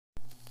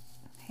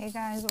Hey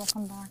guys,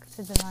 welcome back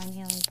to Divine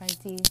Healing by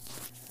D.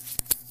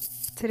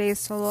 Today's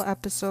solo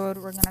episode,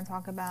 we're going to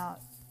talk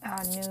about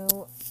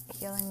new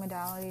healing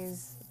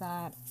modalities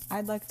that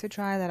I'd like to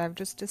try, that I've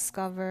just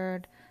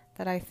discovered,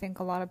 that I think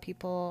a lot of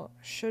people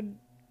should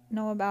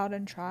know about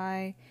and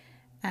try,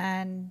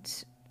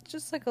 and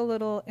just like a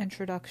little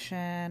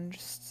introduction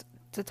just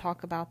to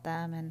talk about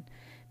them and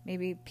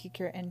maybe pique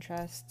your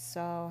interest. So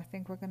I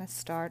think we're going to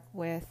start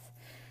with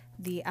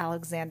the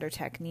Alexander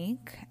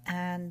technique,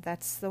 and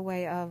that's the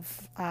way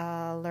of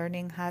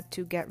learning how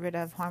to get rid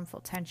of harmful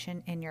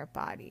tension in your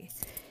body.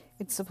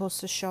 It's supposed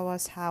to show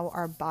us how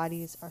our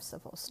bodies are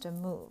supposed to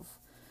move.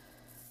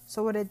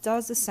 So what it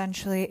does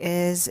essentially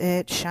is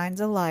it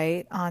shines a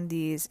light on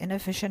these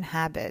inefficient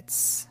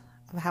habits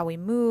of how we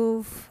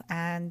move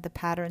and the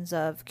patterns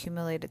of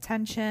accumulated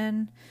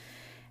tension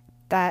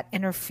that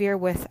interfere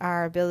with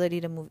our ability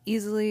to move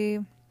easily,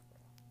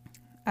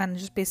 and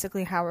just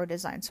basically how we're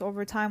designed. So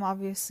over time,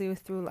 obviously,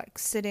 through like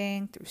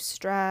sitting, through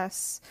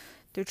stress,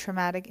 through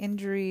traumatic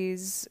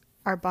injuries,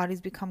 our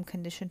bodies become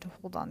conditioned to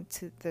hold on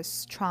to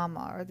this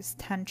trauma or this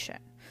tension.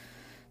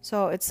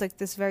 So it's like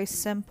this very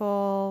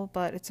simple,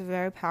 but it's a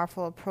very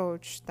powerful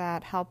approach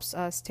that helps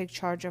us take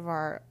charge of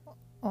our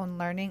own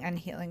learning and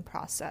healing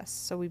process.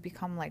 So we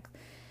become like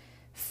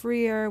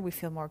freer, we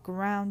feel more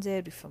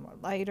grounded, we feel more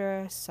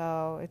lighter.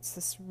 So it's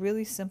this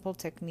really simple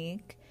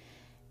technique,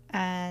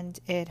 and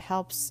it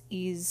helps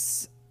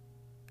ease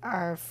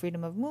our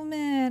freedom of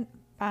movement,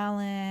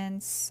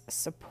 balance,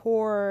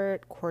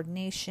 support,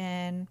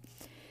 coordination.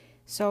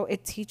 So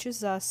it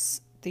teaches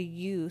us the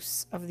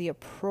use of the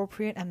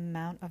appropriate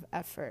amount of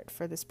effort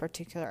for this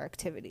particular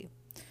activity.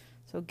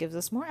 So it gives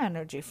us more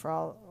energy for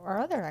all our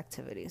other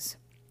activities.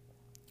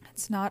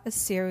 It's not a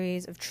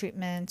series of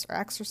treatments or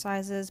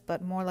exercises,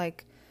 but more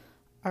like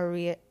a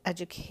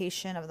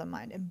re-education of the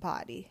mind and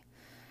body.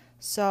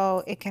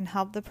 So it can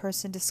help the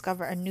person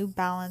discover a new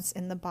balance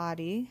in the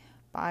body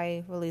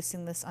by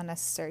releasing this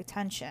unnecessary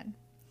tension.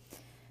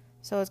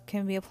 So it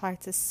can be applied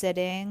to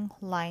sitting,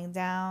 lying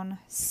down,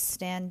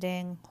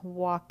 standing,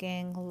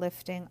 walking,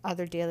 lifting,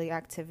 other daily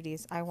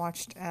activities. I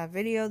watched a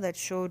video that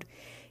showed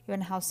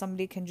even how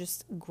somebody can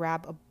just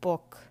grab a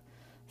book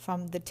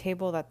from the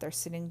table that they're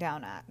sitting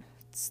down at.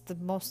 It's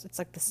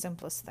like the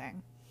simplest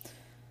thing.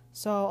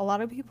 So a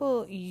lot of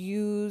people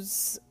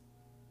use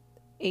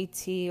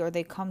AT, or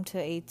they come to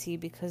AT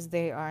because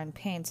they are in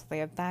pain. So they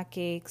have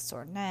backaches,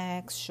 sore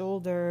necks,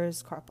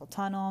 shoulders, carpal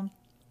tunnel.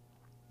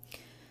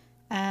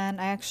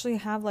 And I actually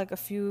have like a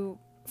few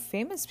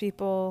famous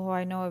people who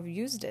I know have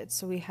used it.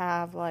 So we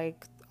have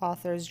like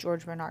authors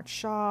George Bernard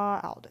Shaw,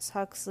 Aldous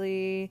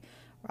Huxley,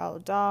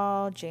 Roald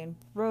Dahl, Jane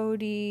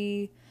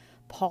Brody,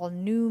 Paul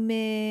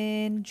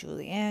Newman,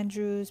 Julie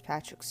Andrews,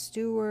 Patrick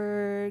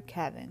Stewart,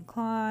 Kevin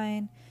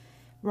Kline.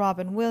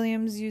 Robin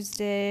Williams used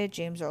it,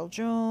 James Earl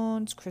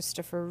Jones,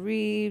 Christopher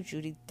Reeve,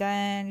 Judi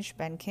Dench,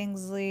 Ben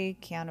Kingsley,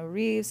 Keanu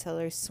Reeves,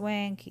 Hilary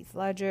Swank, Heath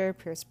Ledger,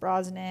 Pierce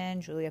Brosnan,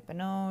 Juliette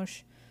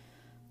Binoche,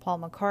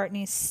 Paul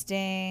McCartney,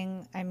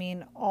 Sting. I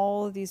mean,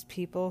 all of these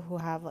people who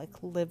have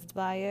like lived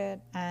by it,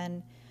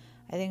 and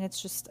I think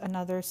it's just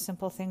another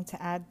simple thing to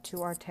add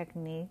to our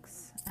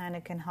techniques, and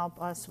it can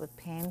help us with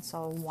pain,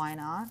 so why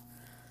not?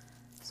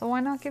 So why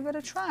not give it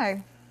a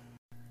try?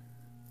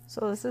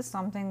 So this is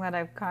something that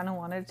I've kind of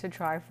wanted to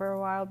try for a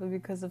while, but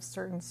because of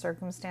certain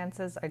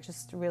circumstances, I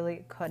just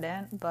really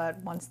couldn't. But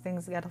once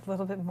things get a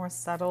little bit more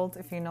settled,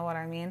 if you know what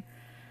I mean,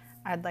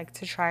 I'd like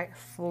to try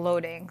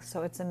floating.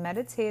 So it's a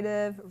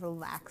meditative,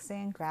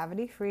 relaxing,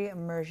 gravity-free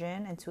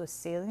immersion into a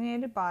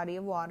salinated body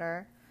of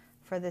water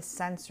for this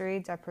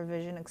sensory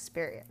deprivation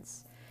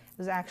experience. It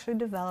was actually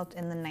developed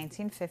in the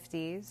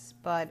 1950s,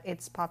 but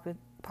its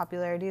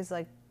popularity is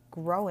like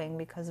growing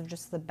because of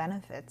just the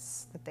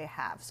benefits that they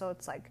have. So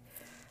it's like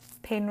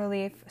pain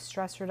relief,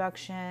 stress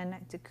reduction,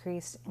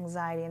 decreased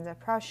anxiety and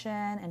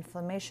depression,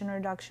 inflammation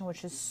reduction,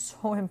 which is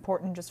so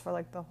important just for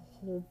like the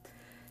whole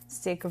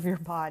sake of your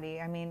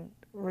body. I mean,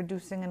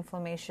 reducing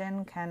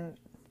inflammation can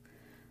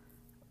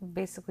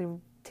basically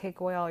take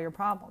away all your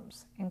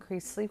problems.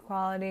 Increase sleep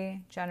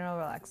quality, general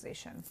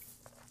relaxation,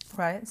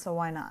 right? So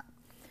why not?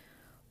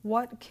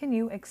 What can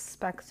you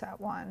expect at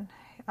one?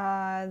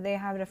 They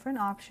have different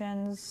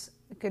options.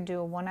 You could do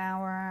a 1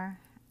 hour,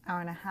 hour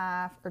and a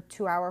half, or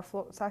 2 hour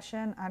float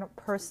session. I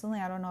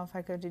don't know if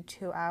I could do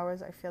 2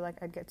 hours. I feel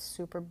like I'd get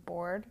super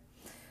bored.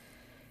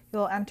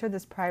 You'll enter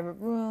this private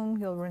room,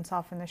 you'll rinse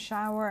off in the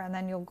shower, and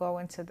then you'll go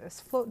into this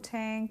float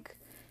tank.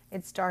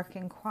 It's dark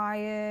and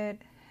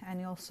quiet,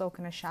 and you'll soak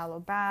in a shallow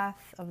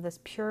bath of this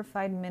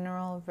purified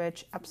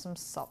mineral-rich Epsom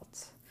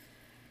salt.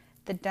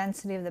 The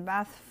density of the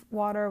bath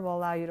water will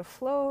allow you to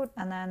float,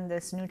 and then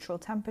this neutral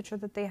temperature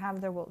that they have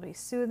there will be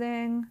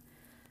soothing.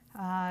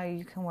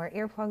 You can wear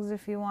earplugs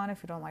if you want,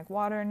 if you don't like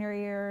water in your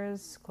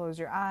ears. Close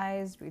your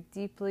eyes, breathe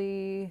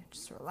deeply,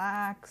 just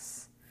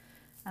relax.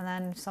 And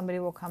then somebody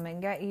will come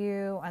and get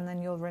you, and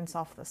then you'll rinse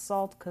off the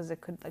salt because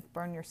it could like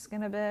burn your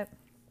skin a bit.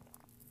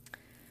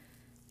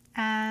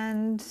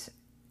 And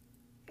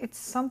it's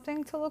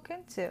something to look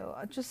into.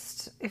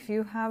 Just if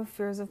you have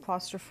fears of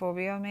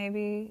claustrophobia,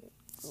 maybe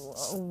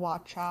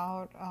watch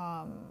out.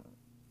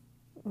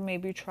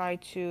 Maybe try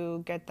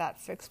to get that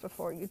fixed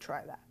before you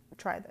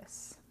try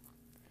this.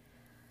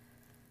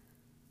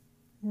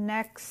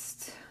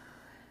 Next,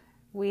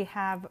 we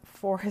have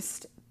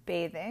forest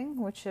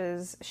bathing, which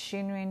is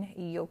Shinrin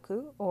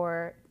Yoku,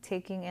 or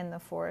taking in the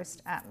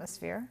forest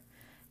atmosphere.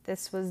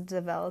 This was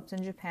developed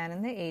in Japan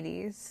in the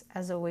 80s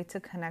as a way to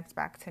connect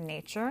back to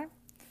nature.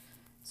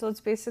 So it's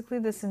basically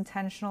this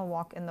intentional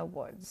walk in the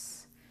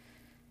woods.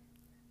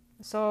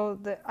 So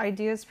the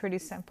idea is pretty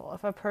simple.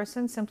 If a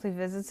person simply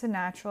visits a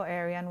natural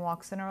area and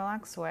walks in a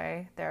relaxed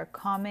way, there are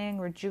calming,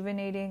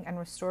 rejuvenating, and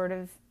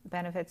restorative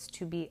benefits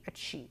to be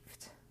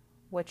achieved,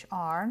 which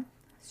are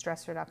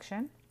stress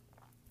reduction,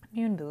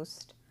 immune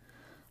boost,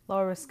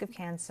 lower risk of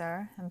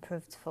cancer,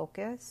 improved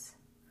focus,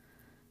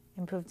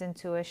 improved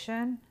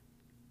intuition,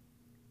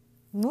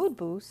 mood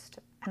boost,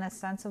 and a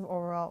sense of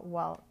overall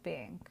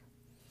well-being.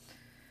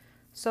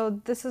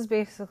 So this is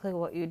basically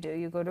what you do.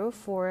 You go to a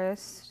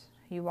forest,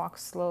 you walk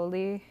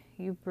slowly,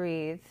 you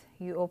breathe,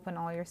 you open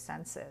all your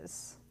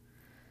senses.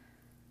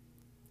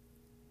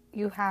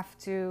 You have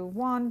to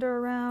wander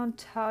around,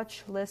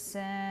 touch,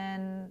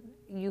 listen.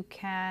 You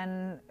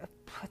can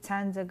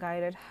attend a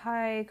guided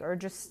hike or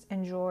just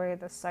enjoy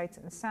the sights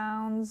and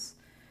sounds.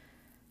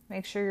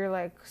 Make sure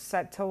you're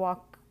set to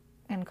walk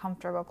in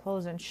comfortable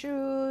clothes and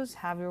shoes,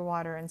 have your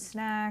water and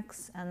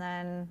snacks, and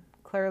then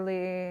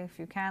clearly, if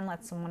you can,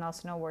 let someone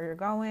else know where you're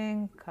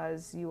going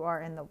because you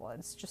are in the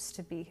woods, just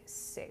to be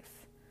safe.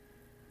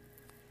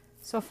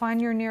 So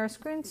find your nearest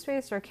green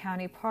space or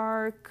county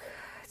park.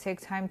 Take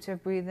time to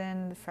breathe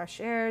in the fresh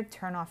air,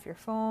 turn off your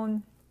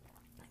phone.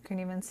 You can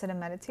even sit in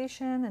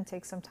meditation and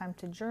take some time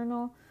to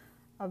journal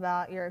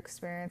about your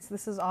experience.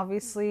 This is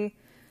obviously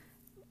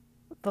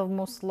the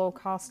most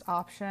low-cost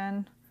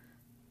option.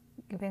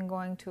 Even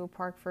going to a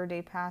park for a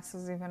day pass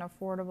is even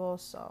affordable,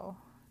 so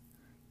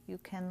you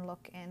can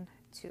look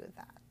into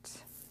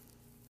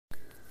that.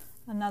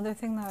 Another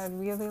thing that I'd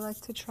really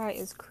like to try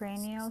is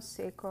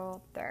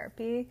craniosacral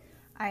therapy.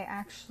 I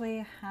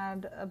actually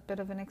had a bit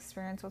of an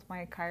experience with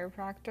my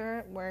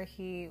chiropractor where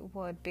he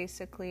would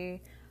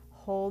basically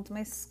hold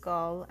my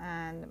skull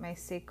and my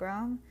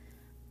sacrum,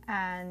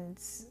 and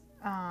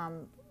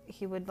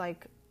he would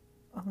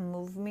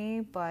move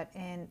me, but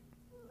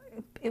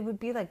it would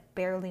be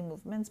barely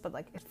movements, but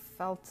it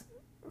felt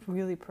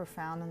really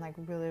profound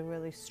and really,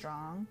 really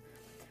strong.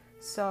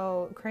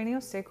 So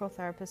craniosacral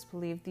therapists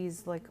believe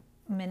these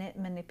minute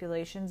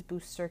manipulations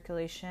boost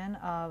circulation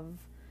of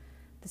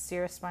the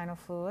cerebrospinal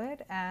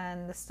fluid,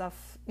 and the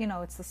stuff,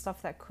 it's the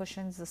stuff that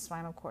cushions the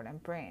spinal cord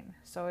and brain.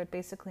 So it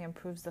basically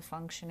improves the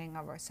functioning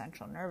of our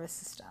central nervous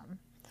system.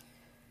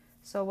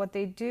 So what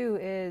they do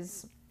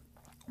is,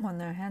 when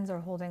their hands are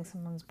holding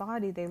someone's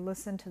body, they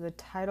listen to the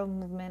tidal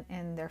movement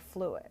in their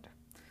fluid.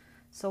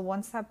 So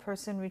once that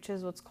person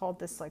reaches what's called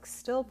this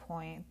still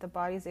point, the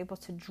body is able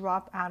to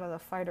drop out of the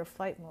fight or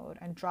flight mode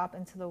and drop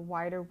into the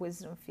wider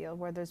wisdom field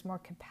where there's more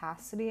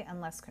capacity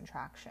and less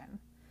contraction.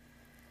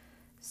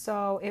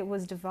 So it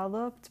was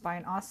developed by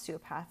an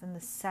osteopath in the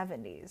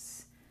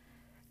 70s.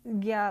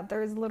 Yeah,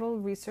 there's little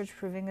research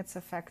proving its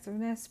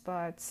effectiveness,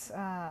 but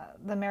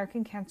the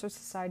American Cancer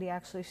Society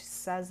actually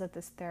says that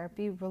this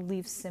therapy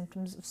relieves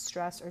symptoms of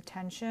stress or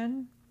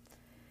tension,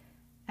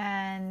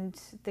 and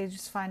they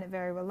just find it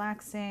very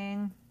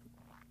relaxing,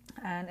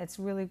 and it's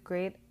really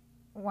great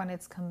when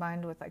it's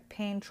combined with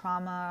pain,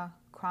 trauma,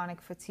 chronic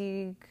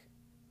fatigue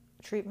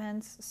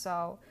treatments.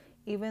 So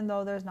even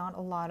though there's not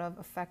a lot of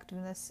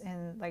effectiveness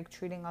in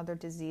treating other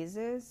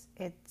diseases,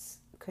 it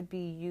could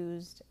be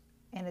used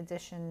in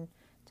addition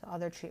to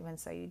other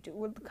treatments that you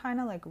do,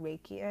 kind of like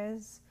Reiki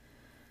is.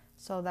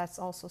 So that's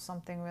also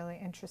something really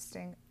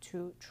interesting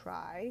to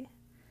try.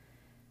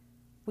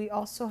 We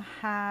also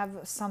have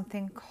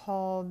something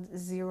called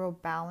zero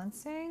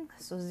balancing.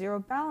 So zero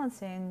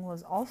balancing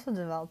was also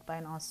developed by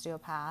an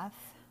osteopath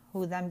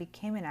who then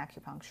became an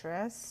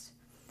acupuncturist.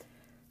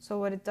 So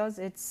what it does,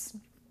 it's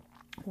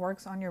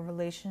works on your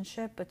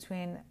relationship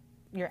between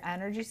your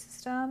energy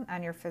system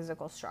and your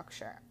physical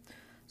structure.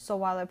 So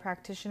while the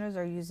practitioners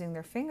are using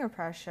their finger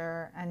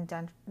pressure and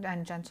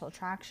gentle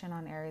traction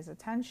on areas of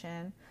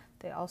tension,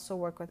 they also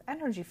work with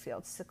energy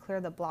fields to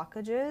clear the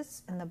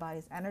blockages in the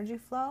body's energy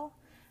flow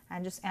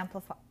and just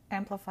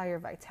amplify your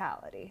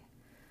vitality.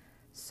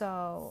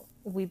 So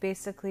we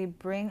basically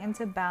bring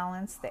into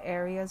balance the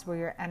areas where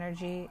your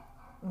energy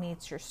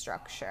meets your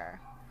structure.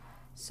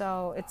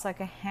 So it's like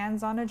a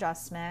hands-on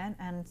adjustment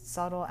and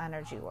subtle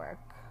energy work.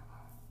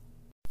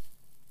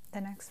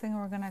 The next thing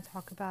we're going to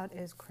talk about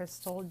is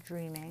crystal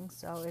dreaming.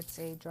 So it's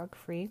a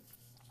drug-free,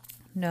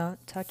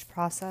 no-touch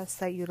process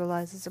that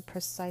utilizes a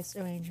precise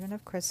arrangement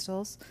of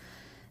crystals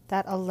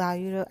that allow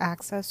you to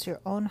access your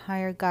own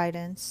higher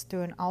guidance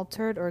through an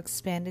altered or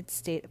expanded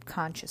state of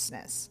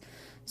consciousness.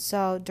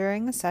 So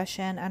during a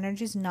session,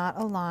 energies not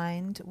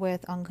aligned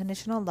with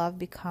unconditional love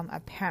become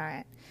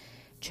apparent.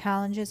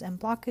 Challenges and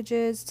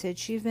blockages to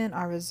achievement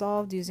are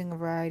resolved using a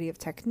variety of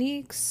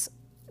techniques,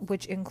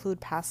 which include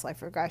past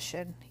life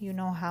regression. You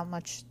know how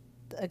much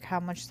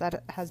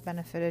that has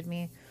benefited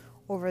me,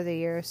 over the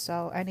years.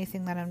 So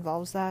anything that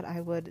involves that,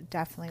 I would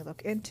definitely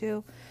look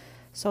into.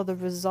 So the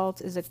result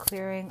is a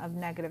clearing of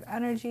negative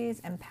energies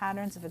and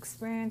patterns of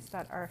experience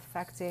that are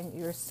affecting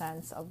your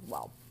sense of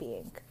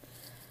well-being.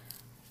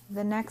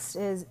 The next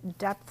is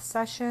depth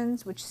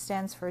sessions, which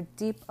stands for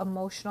deep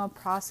emotional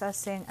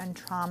processing and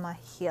trauma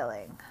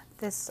healing.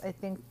 This, I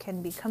think,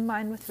 can be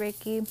combined with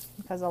Reiki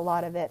because a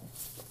lot of it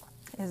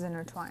is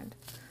intertwined.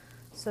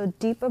 So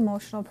deep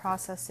emotional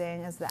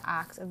processing is the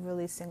act of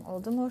releasing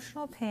old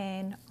emotional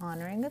pain,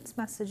 honoring its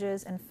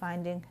messages, and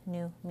finding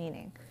new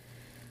meaning.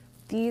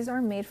 These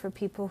are made for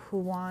people who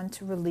want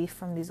relief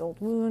from these old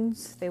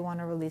wounds. They want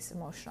to release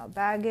emotional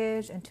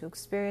baggage and to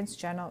experience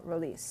general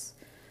release.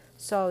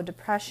 So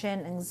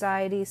depression,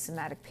 anxiety,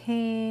 somatic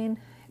pain,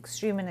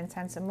 extreme and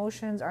intense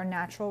emotions are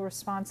natural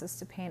responses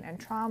to pain and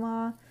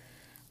trauma.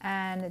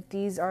 And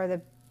these are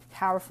the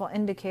powerful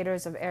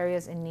indicators of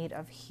areas in need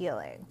of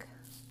healing.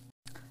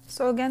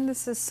 So again,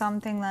 this is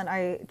something that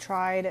I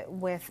tried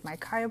with my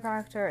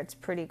chiropractor. It's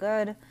pretty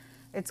good.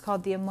 It's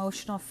called the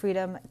Emotional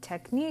Freedom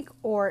Technique,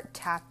 or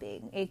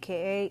tapping,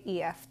 aka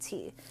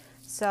EFT.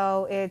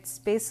 So it's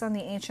based on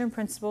the ancient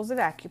principles of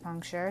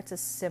acupuncture. It's a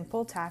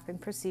simple tapping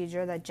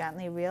procedure that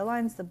gently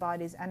realigns the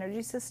body's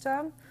energy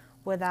system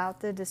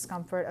without the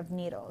discomfort of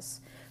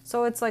needles.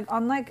 So it's like,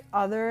 unlike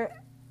other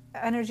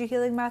energy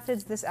healing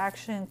methods, this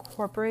actually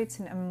incorporates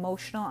an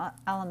emotional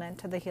element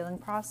to the healing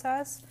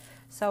process.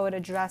 So it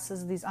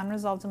addresses these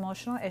unresolved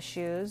emotional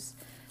issues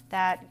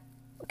that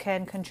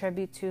can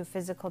contribute to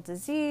physical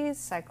disease,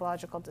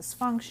 psychological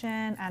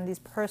dysfunction, and these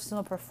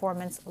personal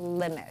performance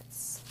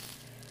limits.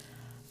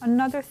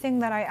 Another thing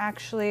that I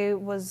actually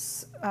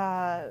was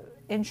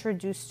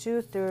introduced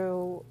to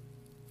through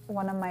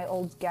one of my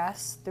old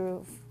guests,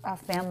 through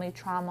family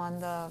trauma on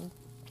the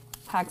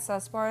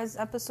Access Bars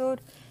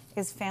episode,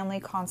 is family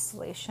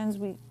constellations.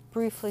 We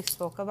briefly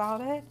spoke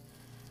about it.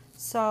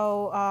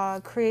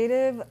 So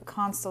creative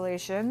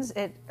constellations,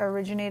 it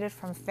originated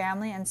from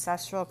family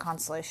ancestral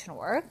constellation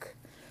work.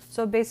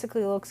 So it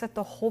basically looks at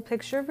the whole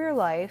picture of your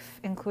life,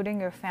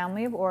 including your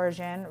family of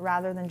origin,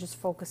 rather than just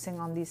focusing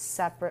on these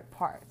separate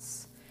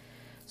parts.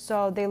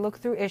 So they look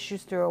through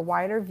issues through a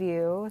wider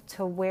view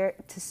to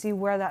see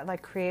where that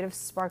like creative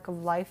spark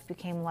of life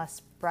became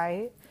less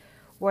bright,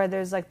 where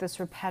there's like this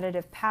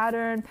repetitive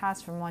pattern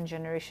passed from one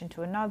generation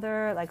to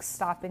another, like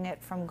stopping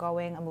it from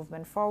going a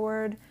movement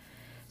forward.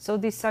 So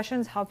these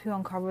sessions help you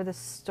uncover the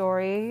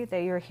story that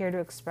you're here to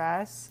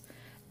express,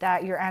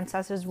 that your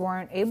ancestors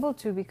weren't able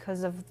to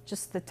because of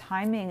just the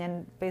timing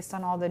and based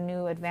on all the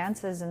new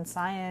advances in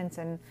science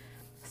and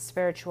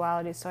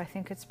spirituality. So I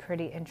think it's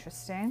pretty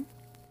interesting.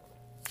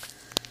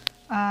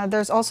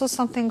 There's also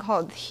something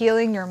called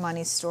Healing Your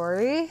Money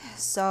Story.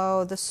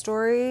 So the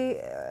story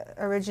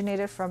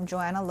originated from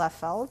Joanna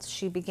Lefeld.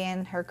 She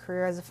began her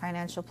career as a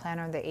financial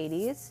planner in the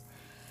 80s,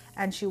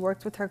 and she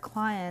worked with her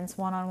clients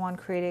one-on-one,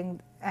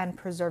 creating and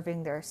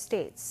preserving their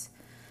estates.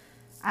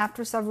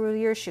 After several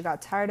years, she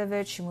got tired of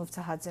it. She moved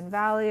to Hudson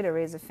Valley to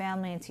raise a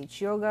family and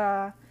teach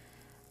yoga.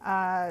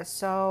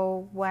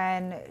 So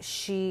when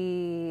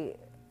she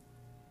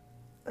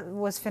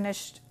was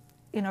finished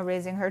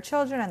raising her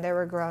children and they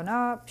were grown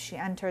up, she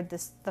entered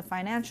the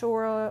financial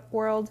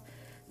world,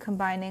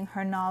 combining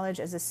her knowledge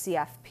as a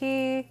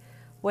CFP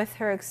with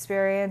her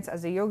experience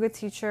as a yoga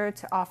teacher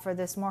to offer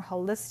this more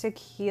holistic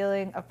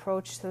healing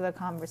approach to the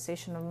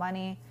conversation of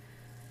money.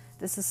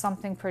 This is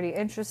something pretty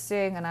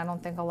interesting, and I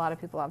don't think a lot of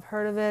people have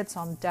heard of it,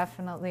 so I'm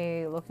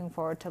definitely looking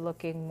forward to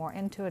looking more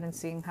into it and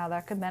seeing how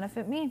that could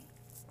benefit me.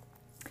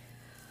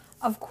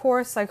 Of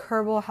course, like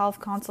herbal health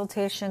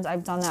consultations,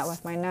 I've done that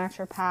with my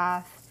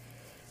naturopath.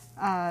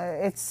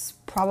 It's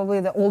probably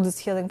the oldest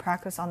healing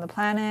practice on the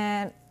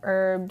planet.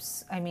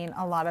 Herbs, I mean,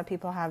 a lot of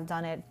people have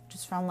done it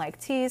just from like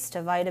teas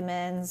to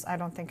vitamins. I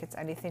don't think it's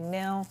anything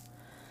new.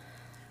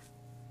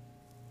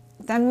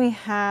 Then we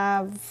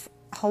have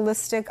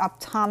holistic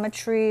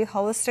optometry.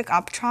 Holistic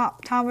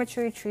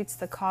optometry treats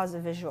the cause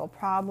of visual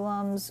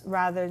problems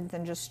rather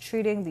than just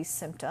treating these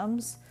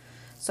symptoms.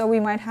 So we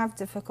might have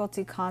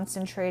difficulty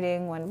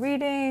concentrating when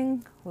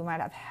reading. We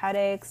might have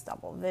headaches,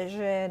 double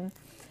vision,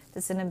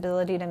 this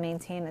inability to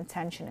maintain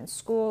attention in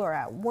school or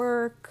at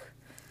work.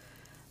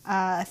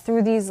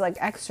 Through these like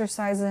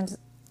exercises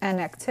and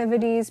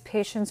activities,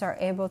 patients are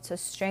able to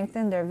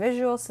strengthen their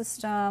visual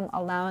system,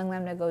 allowing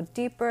them to go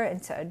deeper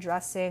into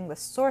addressing the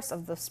source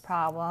of this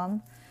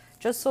problem,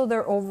 just so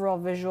their overall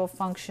visual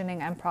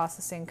functioning and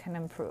processing can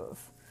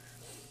improve.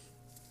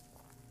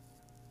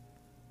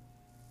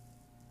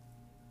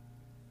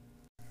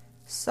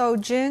 So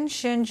Jin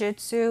Shin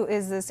Jyutsu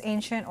is this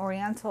ancient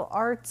oriental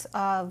art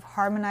of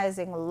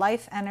harmonizing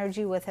life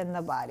energy within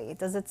the body.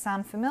 Does it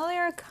sound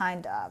familiar?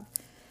 Kind of.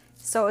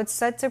 So it's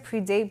said to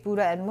predate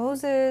Buddha and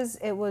Moses.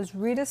 It was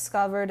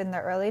rediscovered in the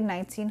early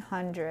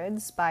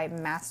 1900s by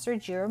Master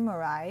Jiro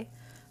Murai,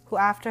 who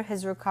after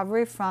his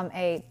recovery from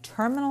a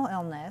terminal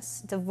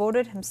illness,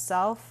 devoted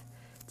himself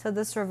to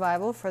the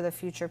survival for the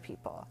future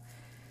people.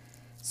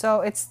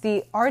 So it's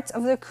the art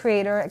of the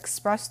creator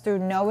expressed through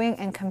knowing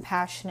and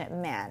compassionate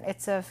man.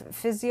 It's a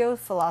physio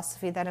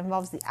philosophy that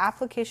involves the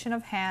application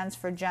of hands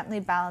for gently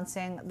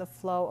balancing the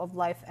flow of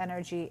life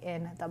energy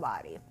in the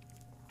body.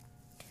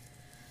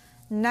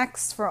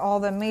 Next, for all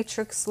the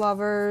matrix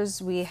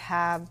lovers, we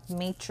have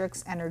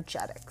matrix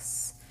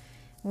energetics.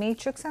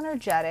 Matrix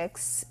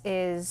energetics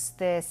is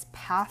this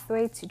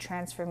pathway to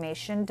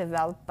transformation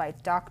developed by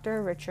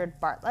Dr. Richard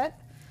Bartlett,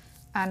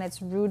 and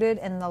it's rooted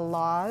in the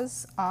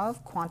laws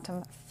of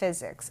quantum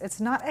physics. It's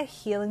not a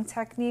healing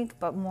technique,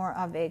 but more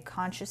of a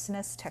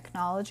consciousness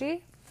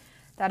technology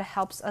that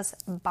helps us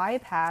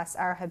bypass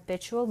our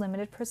habitual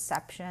limited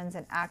perceptions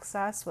and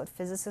access what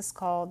physicists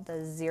call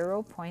the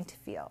 0 point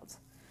field.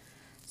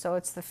 So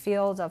it's the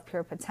field of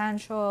pure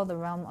potential, the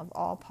realm of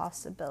all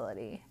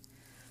possibility.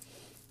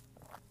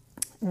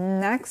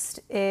 Next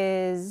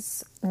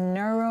is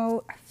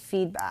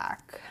neurofeedback.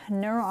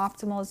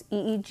 Neurooptimal's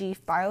EEG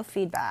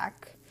biofeedback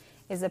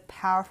is a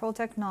powerful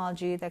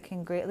technology that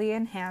can greatly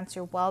enhance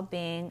your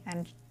well-being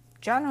and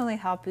generally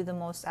help you the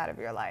most out of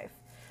your life.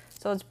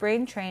 So it's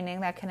brain training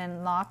that can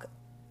unlock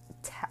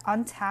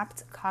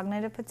untapped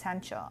cognitive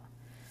potential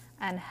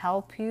and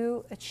help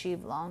you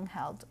achieve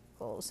long-held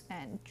goals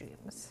and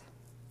dreams.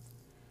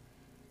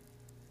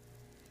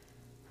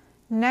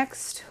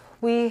 Next,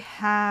 we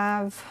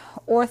have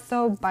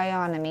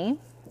orthobionomy.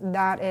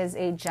 That is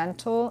a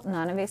gentle,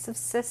 non-invasive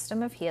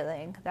system of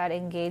healing that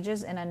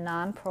engages in a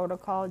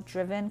non-protocol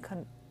driven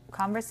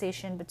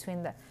conversation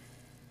between the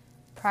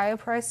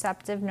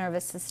proprioceptive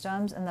nervous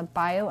systems and the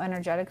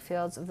bioenergetic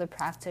fields of the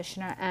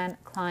practitioner and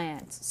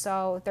client.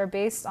 So they're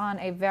based on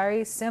a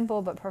very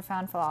simple but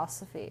profound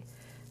philosophy.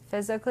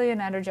 Physically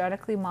and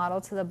energetically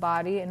model to the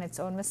body in its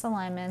own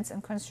misalignments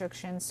and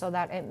constrictions so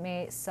that it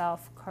may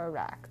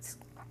self-correct.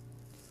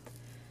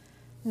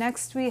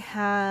 Next, we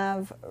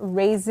have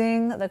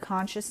raising the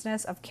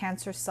consciousness of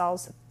cancer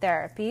cells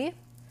therapy.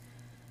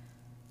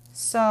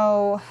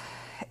 So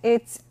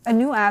it's a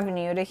new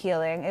avenue to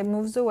healing. It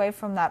moves away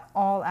from that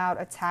all-out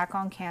attack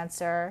on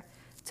cancer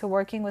to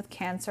working with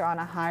cancer on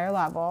a higher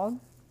level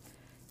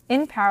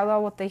in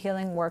parallel with the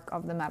healing work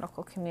of the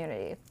medical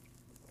community.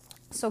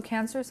 So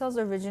cancer cells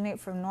originate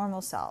from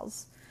normal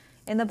cells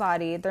in the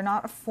body. They're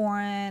not a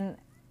foreign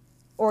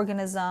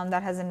organism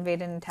that has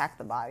invaded and attacked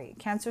the body.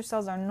 Cancer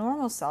cells are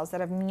normal cells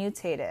that have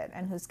mutated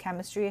and whose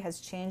chemistry has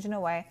changed in a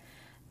way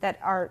that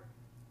are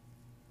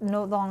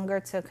no longer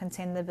to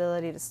contain the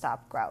ability to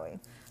stop growing.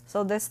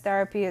 So this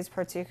therapy is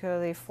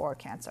particularly for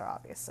cancer,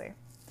 obviously.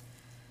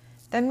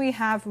 Then we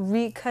have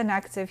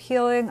reconnective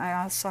healing. I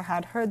also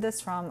had heard this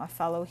from a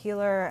fellow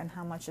healer and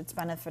how much it's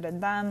benefited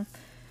them.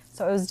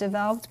 So it was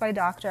developed by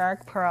Dr.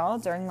 Eric Pearl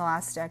during the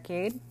last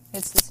decade.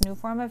 It's this new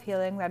form of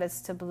healing that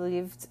is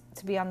believed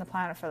to be on the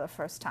planet for the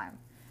first time.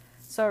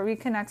 So it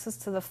reconnects us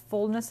to the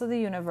fullness of the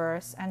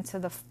universe and to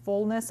the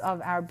fullness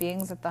of our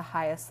beings at the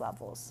highest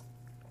levels.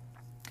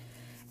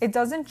 It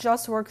doesn't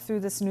just work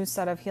through this new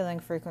set of healing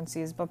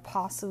frequencies, but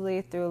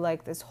possibly through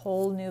like this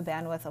whole new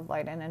bandwidth of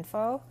light and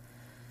info.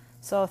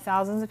 So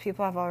thousands of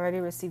people have already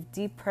received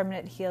deep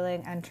permanent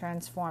healing and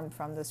transformed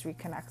from this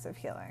reconnective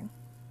healing.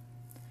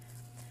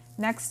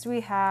 Next,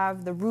 we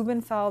have the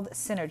Rubenfeld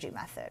Synergy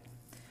Method.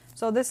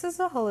 So this is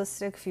a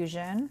holistic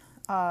fusion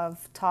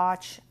of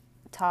talk,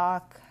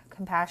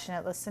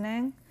 compassionate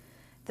listening.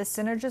 The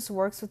synergist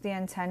works with the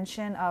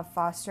intention of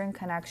fostering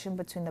connection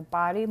between the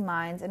body,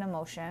 mind, and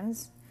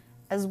emotions,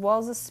 as well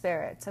as the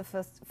spirit, to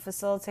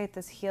facilitate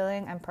this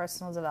healing and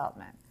personal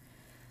development.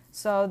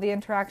 So the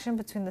interaction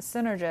between the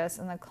synergist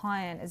and the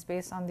client is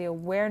based on the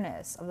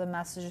awareness of the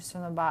messages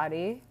from the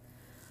body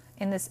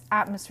in this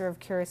atmosphere of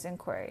curious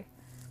inquiry.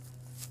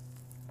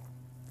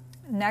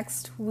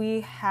 Next,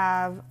 we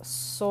have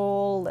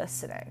soul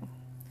listening.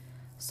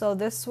 So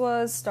this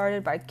was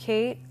started by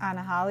Kate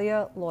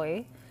Anahalia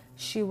Loy.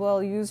 She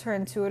will use her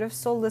intuitive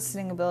soul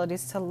listening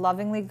abilities to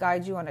lovingly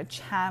guide you on a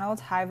channeled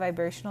high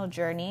vibrational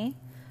journey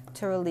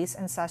to release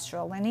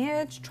ancestral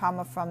lineage,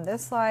 trauma from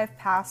this life,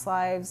 past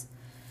lives,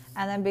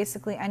 and then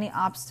basically any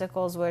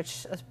obstacles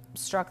which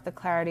obstruct the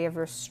clarity of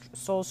your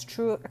soul's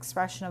true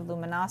expression of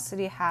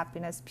luminosity,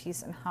 happiness,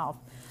 peace, and health.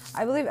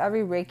 I believe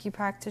every Reiki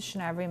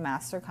practitioner, every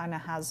master kind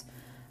of has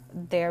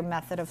their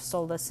method of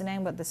soul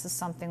listening, but this is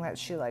something that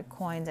she like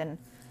coined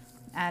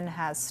and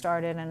has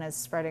started and is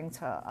spreading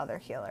to other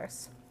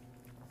healers.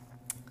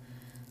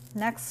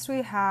 Next,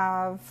 we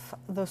have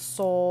the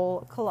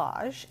Soul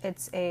Collage.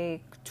 It's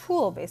a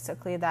tool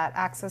basically that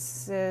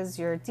accesses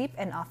your deep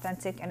and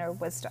authentic inner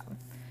wisdom.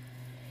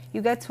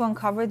 You get to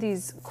uncover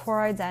these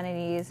core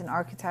identities and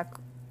archetype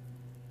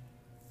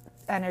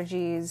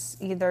energies,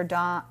 either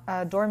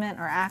dormant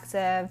or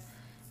active,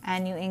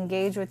 and you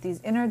engage with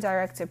these inner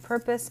directed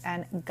purpose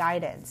and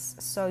guidance.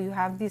 So you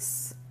have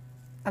this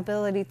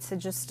ability to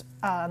just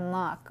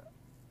unlock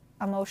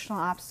emotional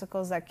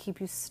obstacles that keep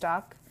you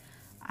stuck,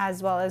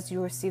 as well as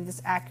you receive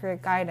this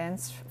accurate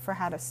guidance for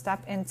how to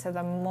step into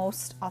the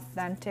most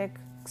authentic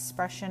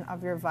expression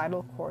of your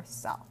vital core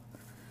self.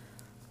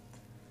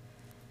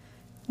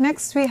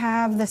 Next, we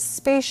have the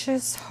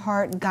Spacious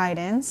Heart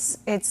Guidance.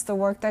 It's the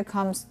work that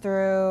comes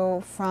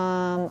through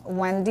from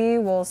Wendy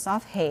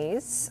Woolsoph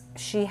Hayes.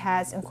 She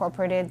has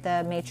incorporated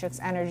the Matrix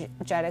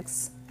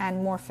Energetics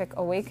and Morphic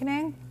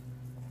Awakening.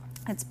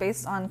 It's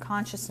based on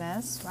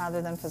consciousness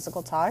rather than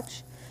physical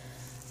touch,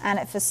 and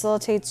it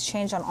facilitates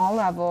change on all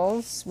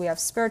levels. We have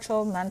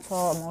spiritual,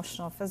 mental,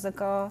 emotional,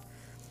 physical.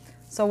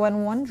 So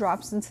when one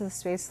drops into the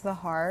space of the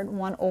heart,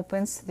 one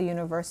opens to the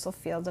universal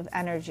field of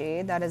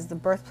energy that is the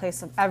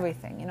birthplace of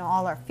everything, you know,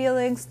 all our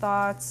feelings,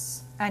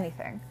 thoughts,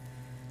 anything.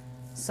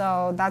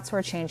 So that's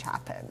where change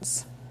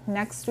happens.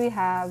 Next, we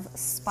have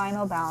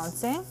spinal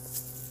balancing.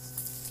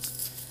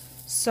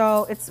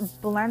 So it's a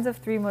blend of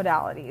 3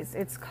 modalities.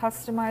 It's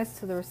customized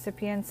to the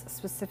recipient's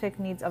specific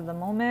needs of the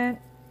moment.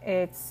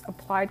 It's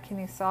applied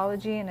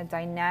kinesiology in a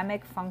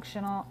dynamic,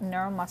 functional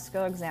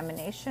neuromuscular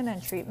examination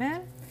and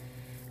treatment.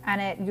 And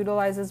it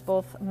utilizes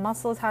both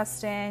muscle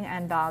testing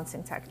and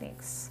balancing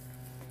techniques.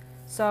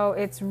 So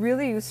it's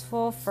really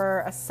useful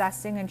for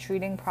assessing and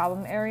treating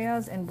problem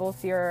areas in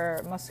both your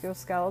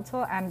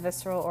musculoskeletal and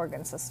visceral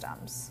organ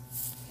systems.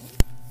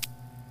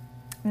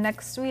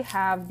 Next, we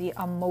have the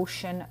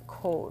Emotion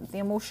Code. The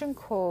Emotion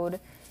Code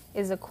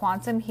is a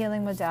quantum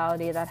healing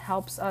modality that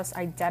helps us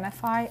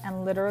identify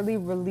and literally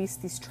release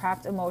these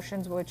trapped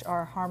emotions, which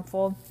are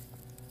harmful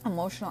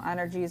emotional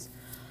energies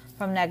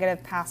from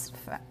negative past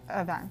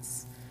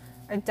events.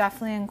 I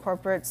definitely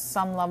incorporate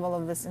some level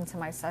of this into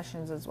my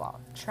sessions as well.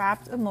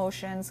 Trapped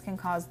emotions can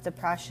cause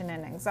depression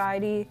and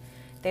anxiety.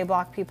 They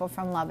block people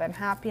from love and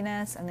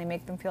happiness, and they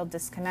make them feel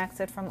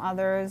disconnected from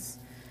others.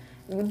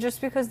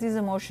 Just because these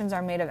emotions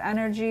are made of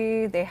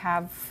energy, they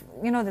have,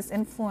 you know, this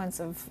influence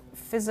of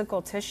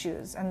physical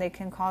tissues, and they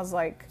can cause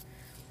like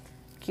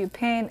acute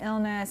pain,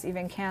 illness,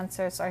 even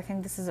cancer. So I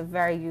think this is a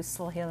very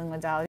useful healing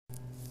modality.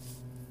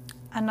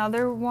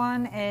 Another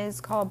one is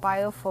called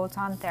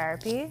biophoton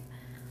therapy.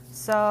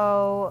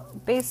 So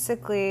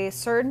basically,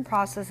 certain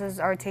processes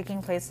are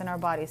taking place in our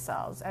body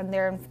cells, and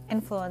they're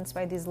influenced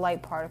by these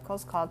light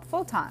particles called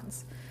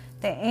photons.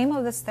 The aim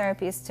of this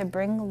therapy is to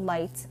bring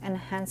light and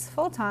hence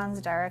photons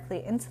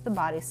directly into the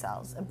body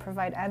cells and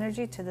provide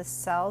energy to the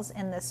cells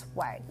in this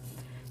way.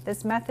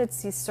 This method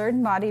sees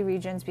certain body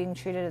regions being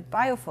treated with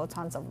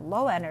biophotons of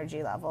low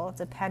energy level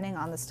depending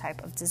on this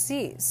type of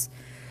disease.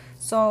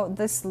 So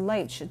this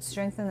light should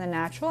strengthen the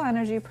natural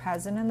energy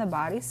present in the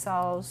body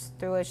cells,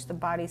 through which the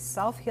body's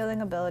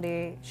self-healing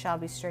ability shall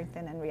be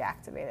strengthened and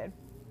reactivated.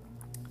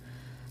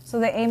 So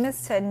the aim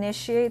is to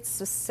initiate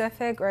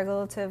specific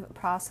regulative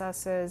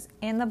processes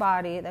in the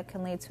body that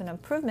can lead to an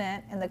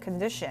improvement in the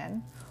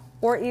condition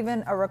or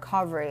even a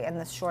recovery in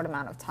this short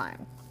amount of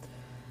time.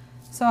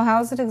 So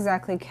how is it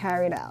exactly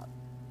carried out?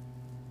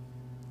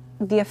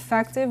 The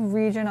affected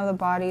region of the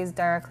body is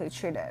directly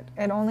treated.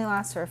 It only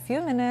lasts for a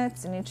few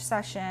minutes in each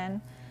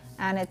session,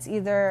 and it's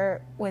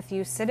either with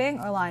you sitting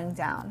or lying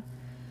down.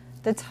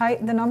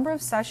 The number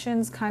of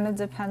sessions kind of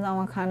depends on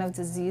what kind of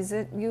disease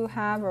you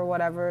have or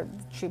whatever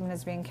the treatment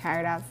is being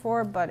carried out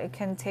for, but it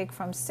can take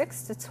from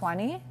 6 to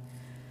 20.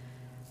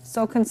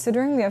 So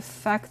considering the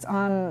effect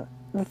on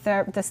the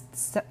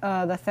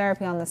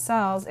therapy on the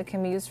cells, it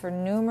can be used for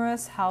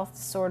numerous health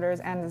disorders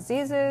and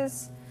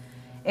diseases.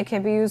 It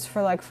can be used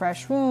for like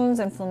fresh wounds,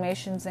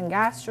 inflammations and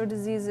gastro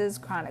diseases,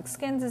 chronic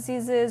skin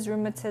diseases,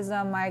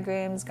 rheumatism,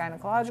 migraines,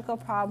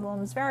 gynecological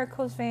problems,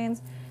 varicose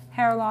veins,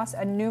 hair loss,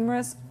 and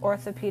numerous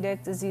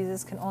orthopedic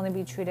diseases can only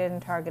be treated in a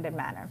targeted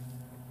manner.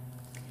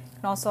 It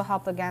can also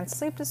help against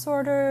sleep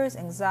disorders,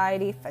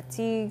 anxiety,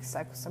 fatigue,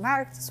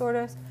 psychosomatic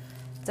disorders,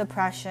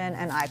 depression,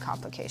 and eye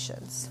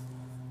complications.